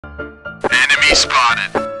Enemy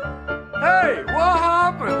spotted. Hey, what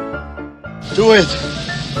happened? Do it!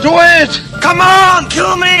 Do it! Come on,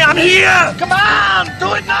 kill me! I'm here! Come on!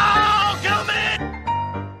 Do it now! Kill me!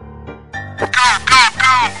 Go, go,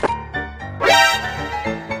 go!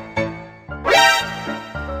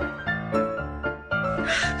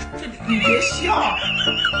你别笑，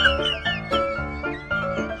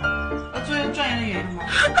要做一个专业的演员吗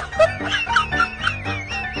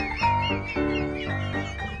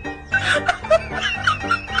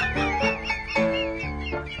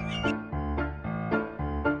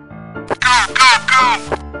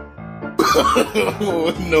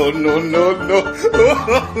？Oh, no, no, no, no.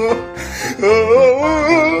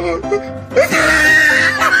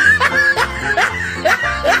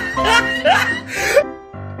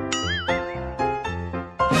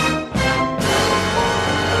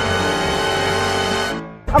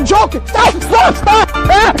 I'm joking! Stop! Stop! Stop!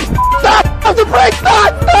 Stop! Stop the break!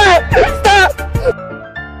 Stop! Stop! Stop!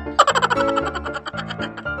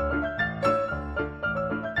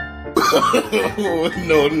 Oh,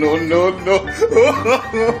 no, no, no, no.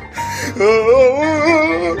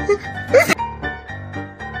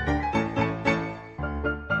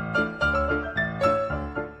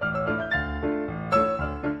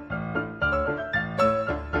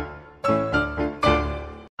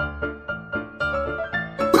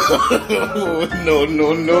 Oh, no,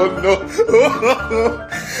 no, no, no.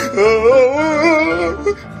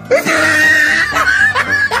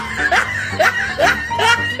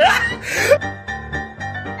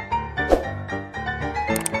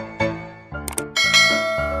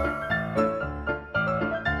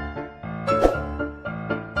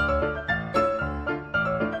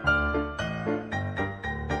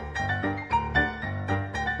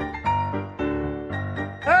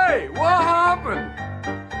 Hey, what happened?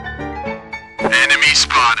 Enemy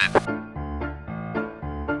spotted.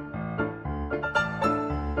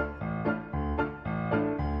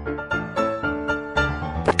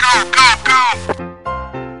 Go, go, go!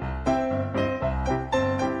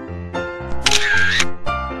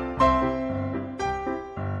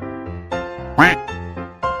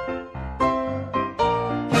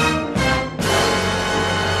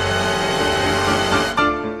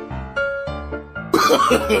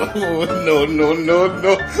 Oh, no, no, no,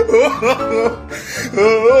 no.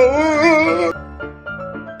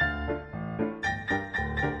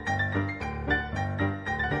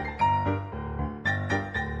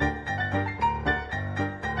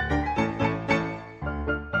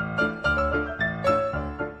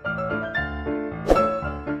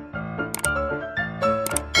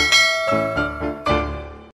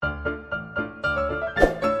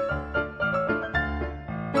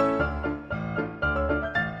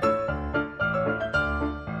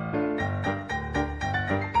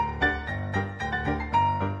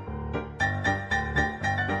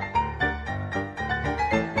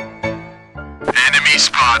 Enemy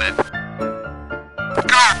spotted.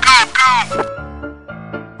 Go, go, go!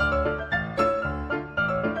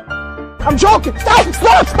 I'm joking! Stop!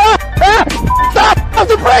 Stop! Stop! Stop! Stop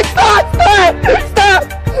the break! Stop! Stop! Stop!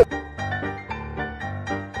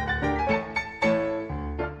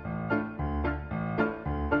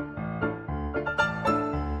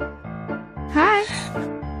 Hi。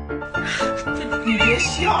你别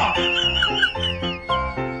笑，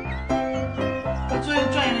要做一个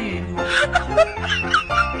专业的演员吗？